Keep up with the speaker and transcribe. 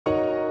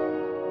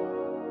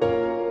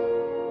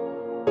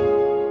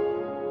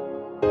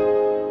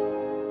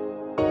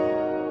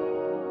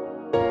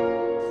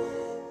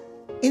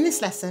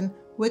this lesson,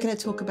 we're going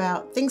to talk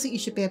about things that you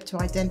should be able to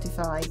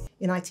identify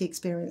in IT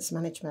experience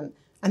management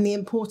and the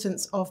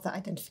importance of that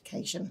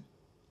identification.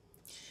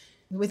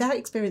 Without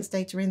experience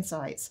data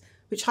insights,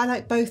 which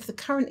highlight both the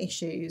current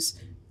issues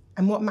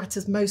and what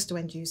matters most to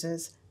end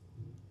users,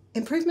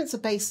 improvements are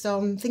based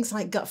on things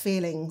like gut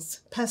feelings,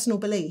 personal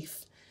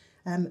belief,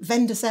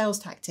 vendor sales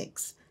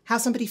tactics, how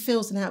somebody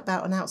feels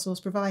about an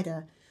outsourced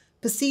provider,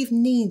 perceived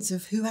needs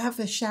of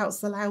whoever shouts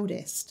the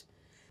loudest,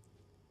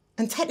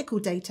 and technical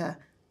data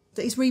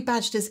that is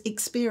rebadged as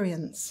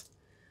experience.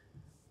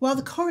 While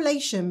the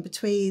correlation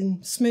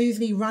between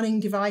smoothly running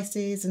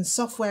devices and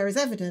software is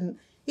evident,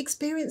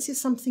 experience is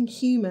something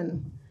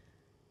human,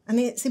 and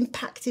it's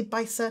impacted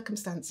by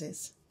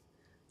circumstances,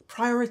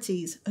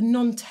 priorities, and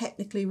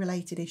non-technically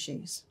related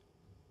issues.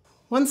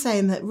 One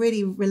saying that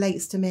really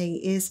relates to me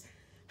is,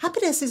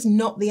 happiness is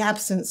not the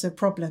absence of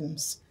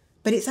problems,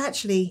 but it's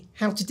actually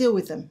how to deal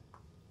with them.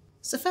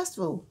 So first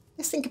of all,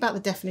 let's think about the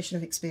definition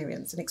of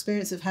experience and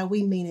experience of how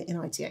we mean it in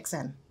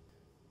ITXM.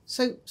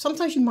 So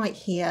sometimes you might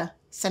hear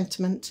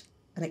sentiment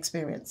and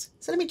experience.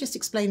 So let me just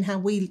explain how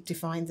we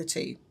define the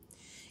two.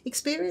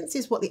 Experience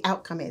is what the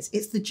outcome is.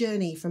 It's the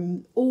journey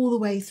from all the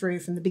way through,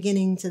 from the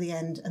beginning to the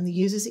end, and the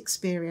user's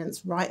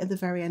experience right at the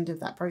very end of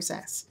that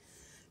process.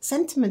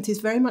 Sentiment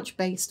is very much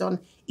based on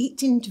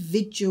each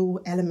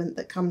individual element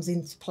that comes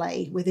into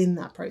play within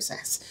that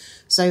process.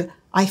 So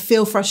I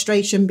feel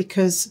frustration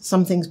because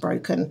something's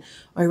broken.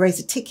 I raise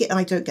a ticket and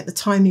I don't get the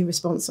timely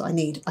response that I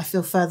need. I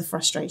feel further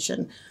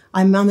frustration.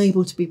 I'm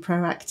unable to be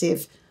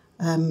proactive.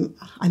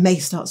 I may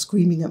start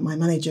screaming at my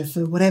manager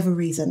for whatever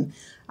reason.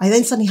 I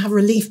then suddenly have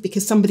relief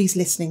because somebody's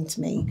listening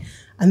to me.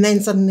 And then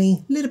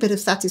suddenly a little bit of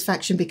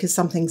satisfaction because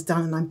something's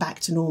done and I'm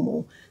back to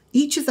normal.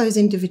 Each of those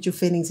individual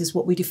feelings is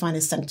what we define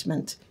as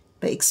sentiment,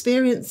 but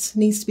experience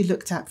needs to be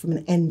looked at from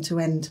an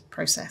end-to-end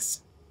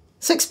process.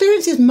 So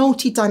experience is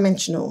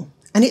multi-dimensional,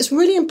 and it's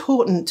really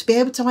important to be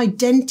able to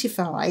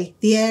identify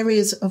the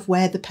areas of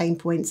where the pain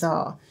points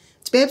are.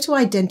 To be able to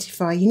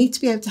identify, you need to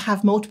be able to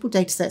have multiple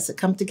data sets that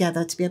come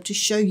together to be able to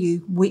show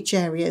you which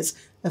areas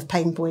of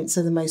pain points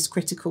are the most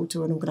critical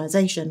to an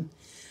organisation.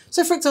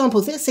 So for example,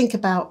 let's think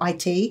about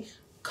IT.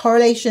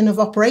 Correlation of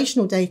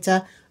operational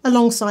data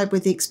alongside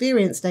with the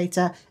experience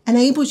data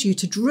enables you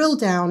to drill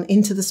down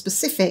into the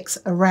specifics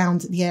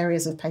around the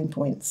areas of pain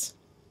points.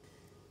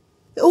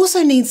 It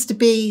also needs to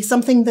be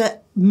something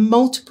that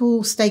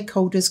multiple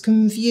stakeholders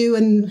can view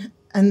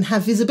and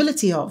have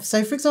visibility of.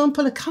 So for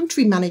example, a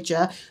country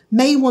manager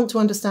may want to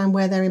understand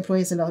where their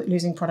employees are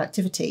losing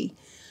productivity.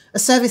 A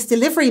service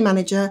delivery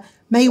manager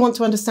may want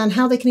to understand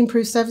how they can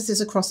improve services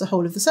across the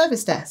whole of the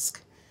service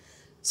desk.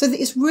 So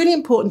that it's really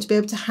important to be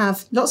able to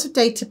have lots of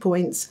data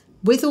points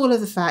with all of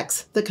the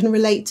facts that can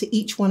relate to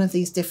each one of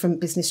these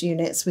different business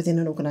units within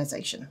an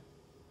organisation.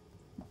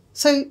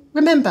 So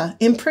remember,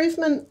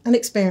 improvement and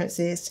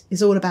experiences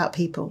is all about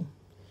people.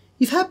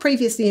 You've heard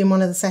previously in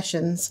one of the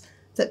sessions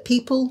that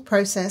people,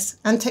 process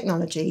and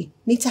technology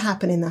need to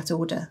happen in that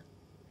order.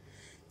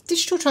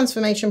 Digital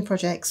transformation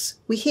projects,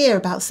 we hear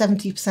about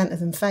 70% of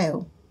them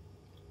fail.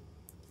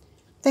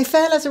 They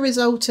fail as a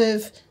result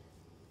of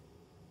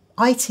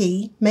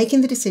IT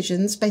making the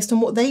decisions based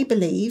on what they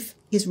believe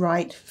is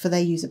right for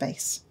their user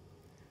base.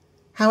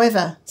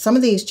 However, some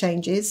of these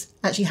changes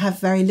actually have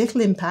very little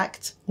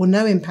impact or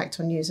no impact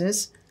on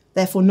users,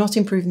 therefore not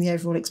improving the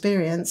overall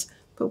experience,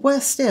 but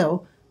worse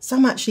still,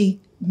 some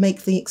actually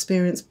make the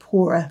experience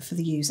poorer for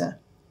the user.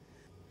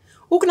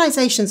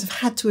 Organisations have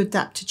had to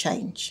adapt to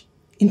change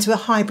into a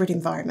hybrid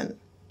environment.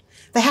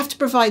 They have to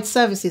provide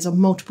services on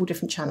multiple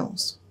different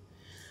channels.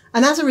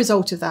 And as a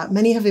result of that,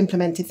 many have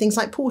implemented things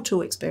like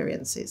portal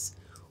experiences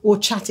or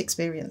chat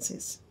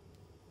experiences.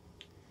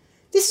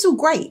 This is all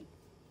great.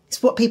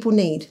 It's what people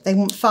need. They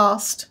want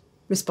fast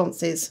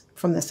responses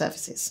from their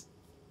services.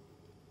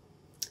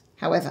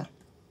 However,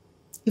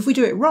 if we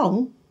do it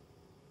wrong,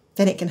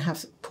 then it can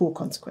have poor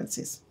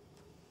consequences.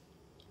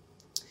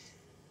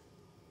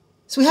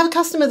 So we have a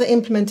customer that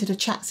implemented a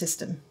chat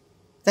system.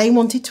 They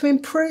wanted to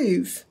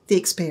improve the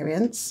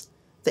experience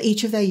that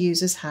each of their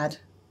users had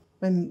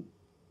when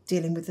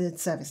dealing with the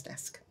service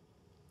desk.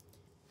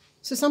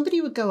 So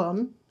somebody would go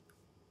on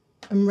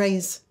and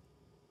raise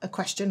a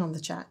question on the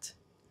chat,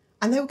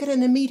 and they would get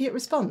an immediate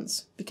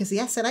response because the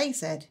SLA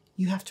said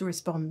you have to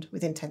respond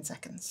within 10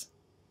 seconds.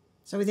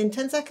 So within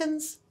 10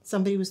 seconds,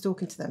 somebody was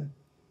talking to them.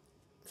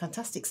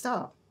 Fantastic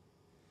start.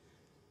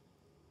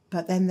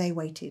 But then they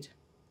waited.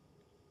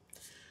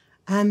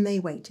 And they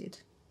waited.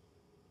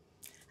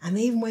 And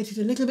they even waited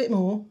a little bit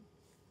more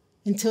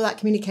until that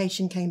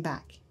communication came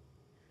back.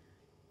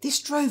 This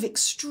drove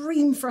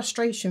extreme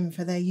frustration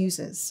for their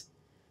users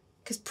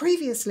because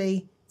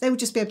previously they would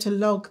just be able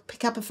to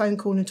pick up a phone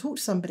call and talk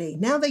to somebody.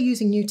 Now they're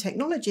using new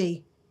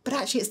technology, but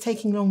actually it's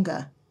taking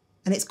longer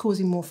and it's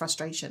causing more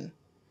frustration.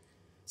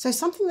 So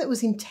something that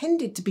was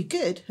intended to be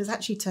good has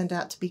actually turned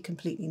out to be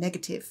completely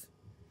negative.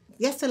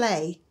 The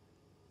SLA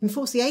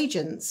enforced the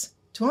agents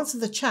to answer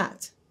the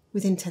chat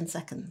within 10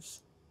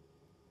 seconds.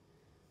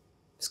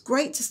 It's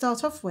great to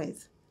start off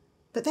with,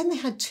 but then they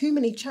had too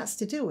many chats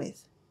to deal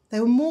with. They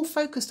were more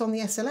focused on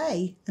the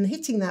SLA and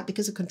hitting that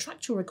because of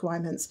contractual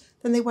requirements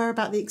than they were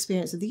about the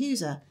experience of the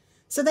user.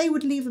 So they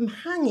would leave them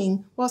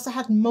hanging whilst they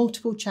had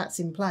multiple chats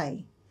in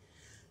play.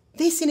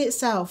 This in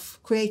itself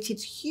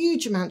created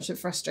huge amounts of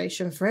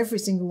frustration for every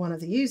single one of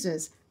the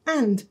users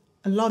and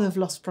a lot of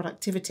lost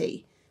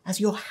productivity as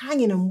you're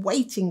hanging and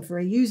waiting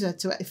for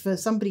for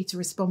somebody to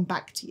respond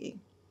back to you.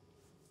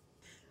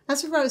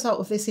 As a result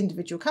of this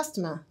individual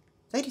customer,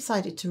 they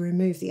decided to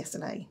remove the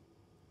SLA.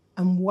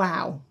 And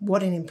wow,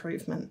 what an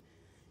improvement.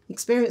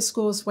 Experience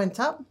scores went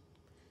up,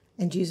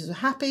 end users were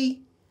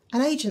happy,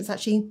 and agents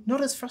actually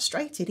not as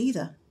frustrated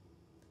either.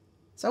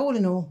 So all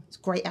in all, it's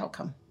a great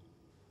outcome.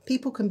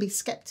 People can be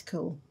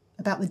skeptical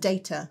about the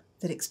data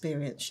that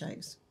experience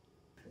shows.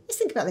 Let's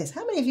think about this.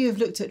 How many of you have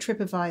looked at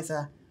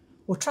TripAdvisor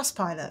or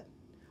Trustpilot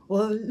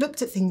or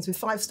looked at things with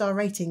 5-star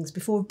ratings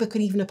before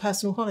booking even a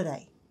personal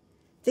holiday?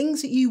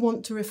 Things that you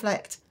want to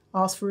reflect,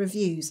 ask for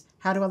reviews.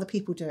 How do other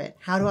people do it?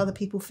 How do other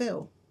people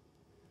feel?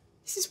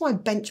 This is why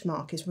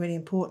benchmark is really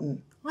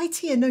important.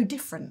 IT are no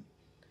different.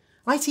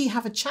 IT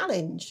have a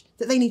challenge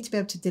that they need to be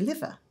able to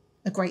deliver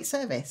a great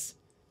service.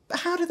 But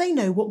how do they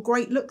know what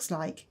great looks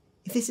like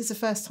if this is the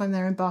first time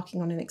they're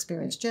embarking on an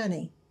experience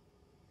journey?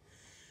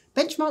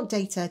 Benchmark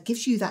data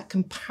gives you that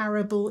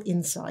comparable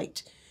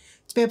insight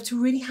to be able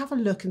to really have a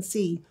look and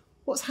see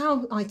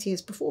how IT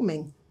is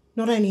performing,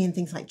 not only in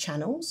things like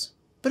channels,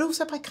 but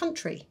also by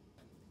country.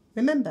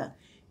 Remember,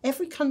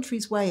 every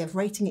country's way of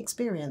rating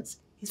experience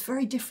is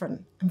very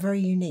different and very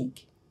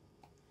unique.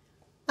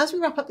 As we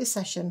wrap up this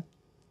session,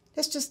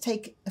 let's just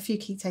take a few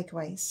key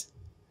takeaways.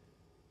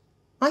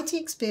 IT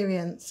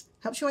experience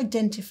helps you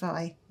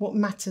identify what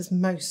matters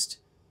most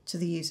to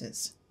the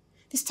users.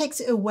 This takes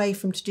it away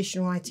from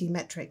traditional IT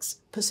metrics,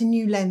 puts a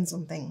new lens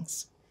on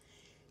things.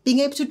 Being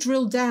able to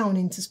drill down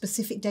into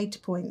specific data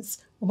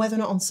points on whether or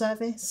not on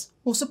service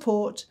or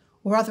support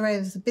or other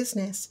areas of the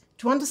business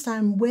to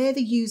understand where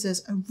the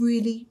users are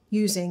really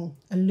using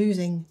and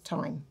losing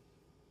time.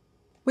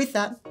 With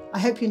that, I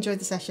hope you enjoyed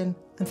the session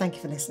and thank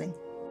you for listening.